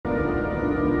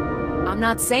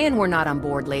not saying we're not on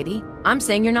board, lady. I'm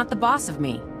saying you're not the boss of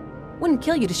me. Wouldn't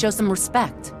kill you to show some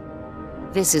respect.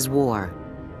 This is war.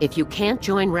 If you can't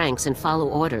join ranks and follow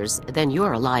orders, then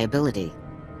you're a liability.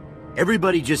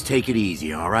 Everybody just take it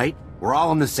easy, all right? We're all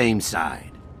on the same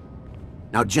side.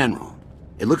 Now, General,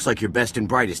 it looks like your best and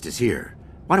brightest is here.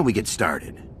 Why don't we get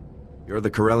started? You're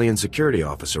the Corellian security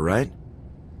officer, right?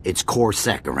 It's Core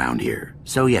Sec around here.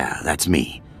 So yeah, that's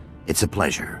me. It's a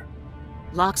pleasure.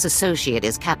 Locke's associate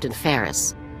is Captain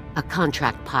Ferris, a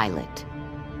contract pilot.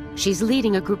 She's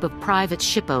leading a group of private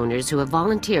ship owners who have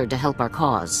volunteered to help our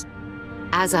cause.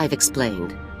 As I've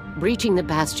explained, breaching the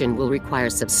Bastion will require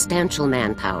substantial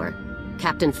manpower.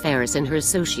 Captain Ferris and her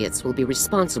associates will be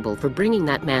responsible for bringing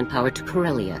that manpower to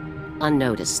Corellia,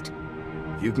 unnoticed.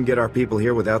 If you can get our people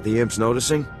here without the imps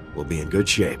noticing, we'll be in good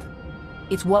shape.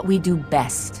 It's what we do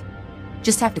best.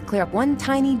 Just have to clear up one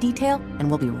tiny detail, and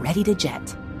we'll be ready to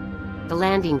jet. The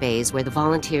landing bays where the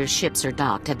volunteer ships are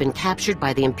docked have been captured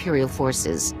by the Imperial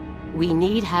forces. We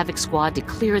need Havoc Squad to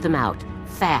clear them out,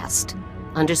 fast.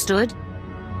 Understood?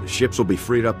 The ships will be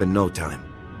freed up in no time.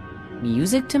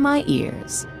 Music to my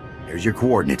ears. Here's your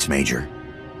coordinates, Major.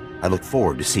 I look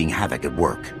forward to seeing Havoc at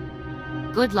work.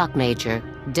 Good luck, Major.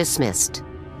 Dismissed.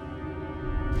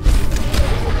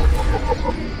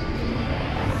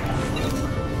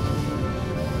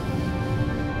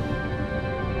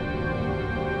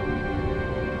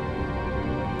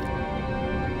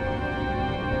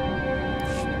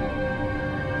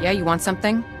 Yeah, you want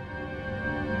something?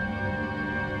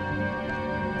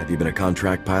 Have you been a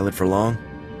contract pilot for long?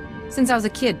 Since I was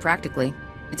a kid, practically.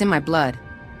 It's in my blood.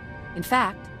 In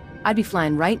fact, I'd be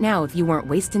flying right now if you weren't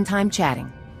wasting time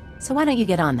chatting. So why don't you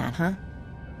get on that, huh?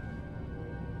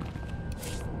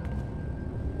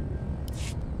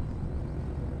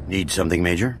 Need something,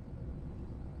 Major?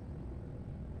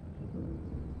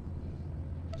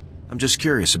 I'm just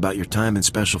curious about your time in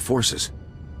Special Forces.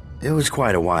 It was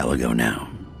quite a while ago now.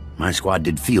 My squad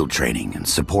did field training and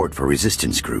support for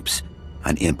resistance groups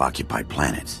on imp-occupied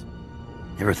planets.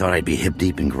 Never thought I'd be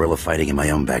hip-deep in guerrilla fighting in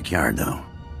my own backyard, though.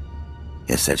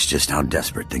 Guess that's just how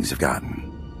desperate things have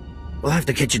gotten. We'll have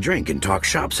to catch a drink and talk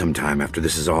shop sometime after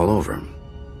this is all over.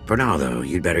 For now, though,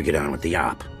 you'd better get on with the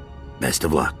op. Best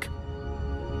of luck.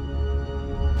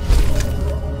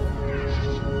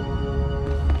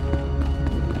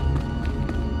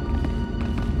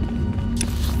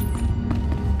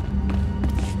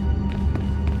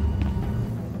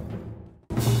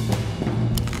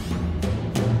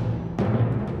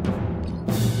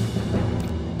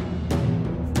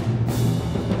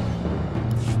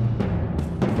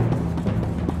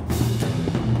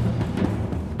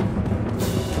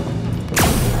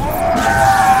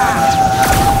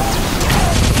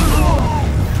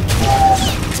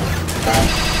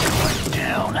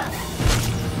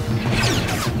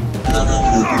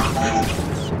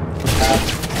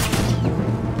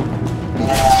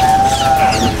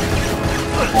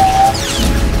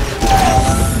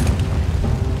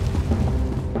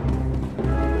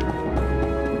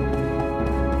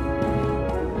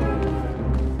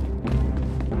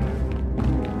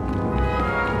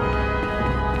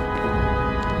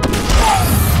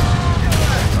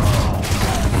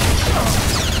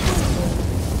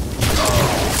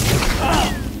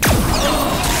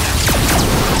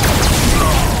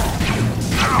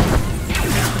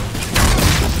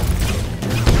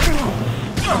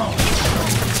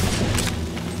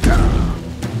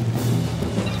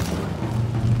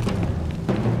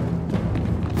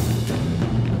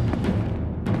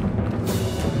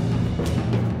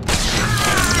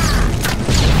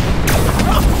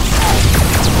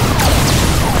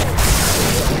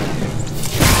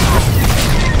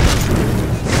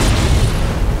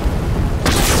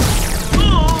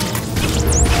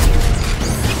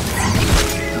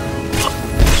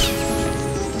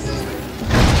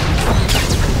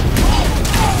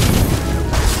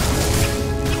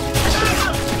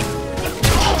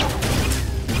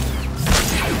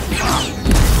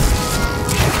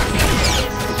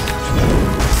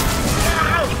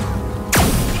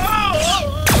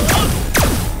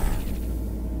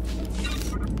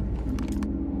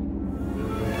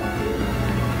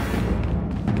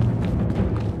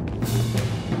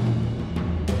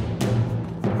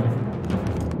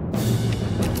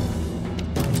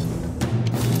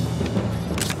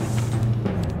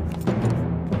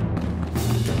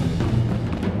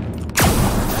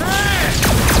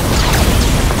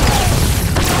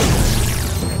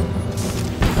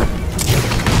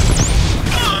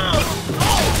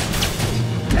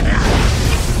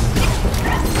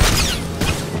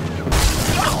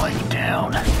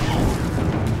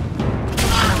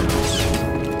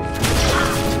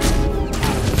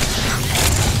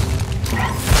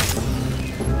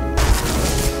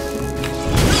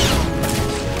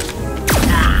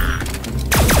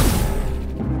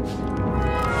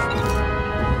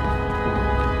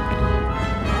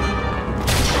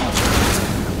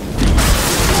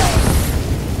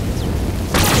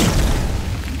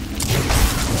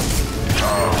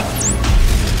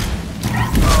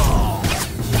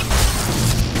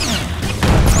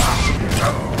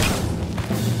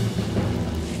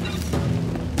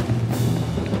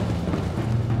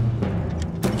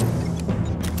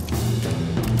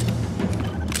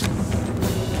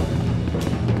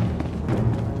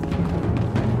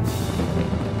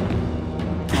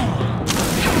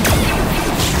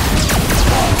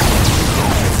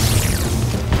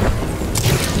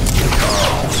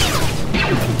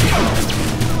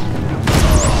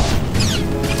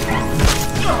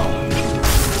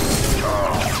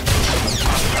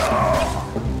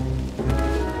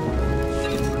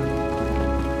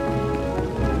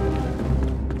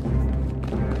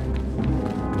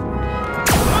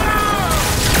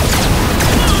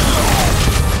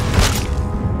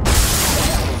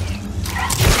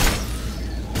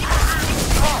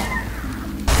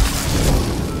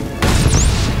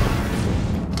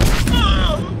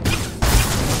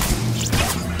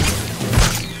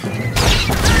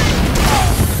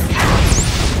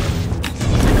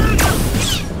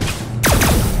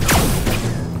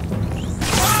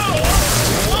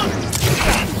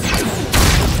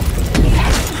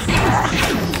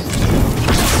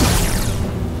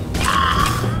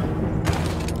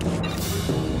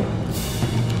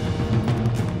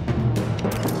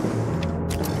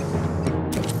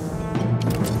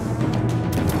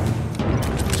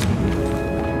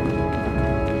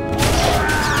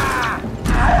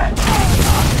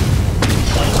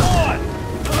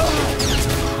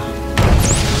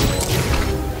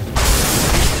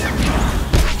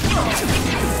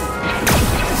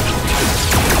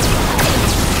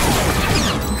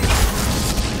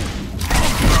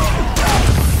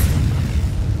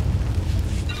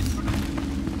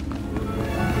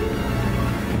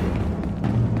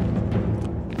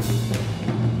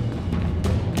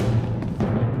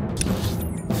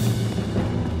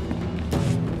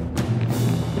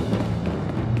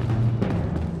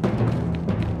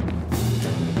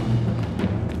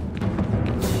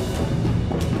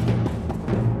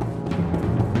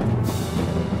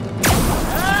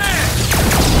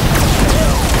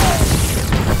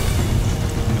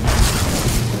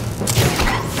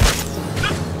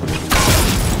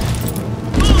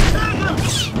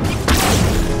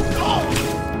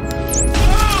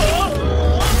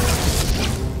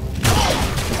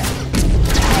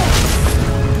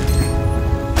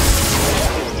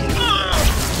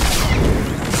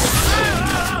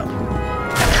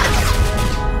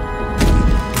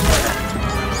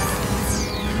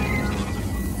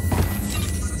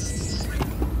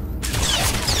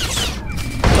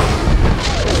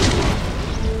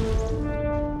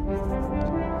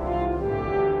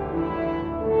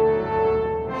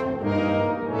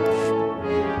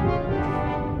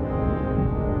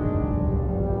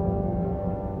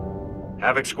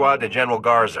 Havoc Squad to General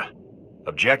Garza.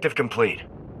 Objective complete.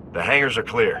 The hangars are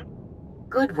clear.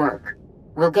 Good work.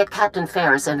 We'll get Captain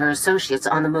Ferris and her associates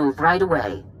on the move right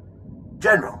away.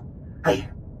 General, hey,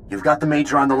 you've got the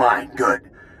Major on the line. Good.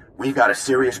 We've got a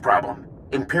serious problem.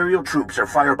 Imperial troops are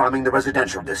firebombing the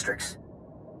residential districts.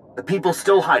 The people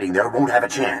still hiding there won't have a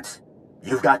chance.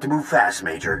 You've got to move fast,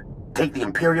 Major. Take the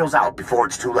Imperials out before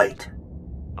it's too late.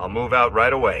 I'll move out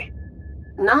right away.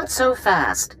 Not so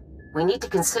fast. We need to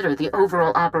consider the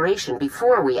overall operation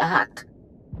before we act.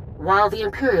 While the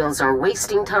Imperials are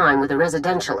wasting time with the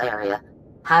residential area,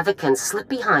 Havoc can slip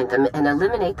behind them and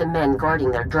eliminate the men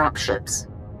guarding their dropships.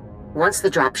 Once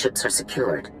the dropships are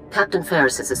secured, Captain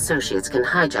Ferris's associates can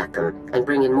hijack them and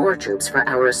bring in more troops for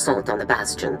our assault on the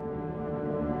Bastion.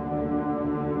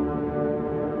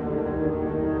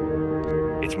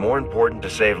 It's more important to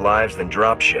save lives than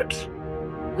dropships.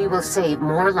 We will save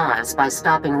more lives by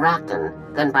stopping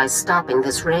Rakton than by stopping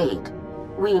this raid.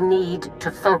 We need to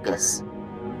focus.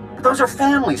 But those are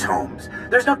families' homes.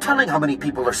 There's no telling how many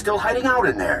people are still hiding out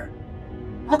in there.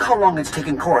 Look how long it's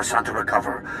taken Coruscant to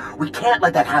recover. We can't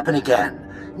let that happen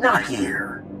again. Not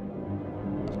here.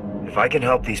 If I can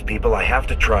help these people, I have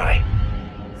to try.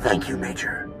 Thank you,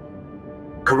 Major.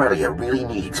 Corellia really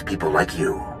needs people like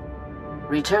you.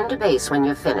 Return to base when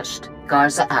you're finished.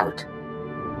 Garza out.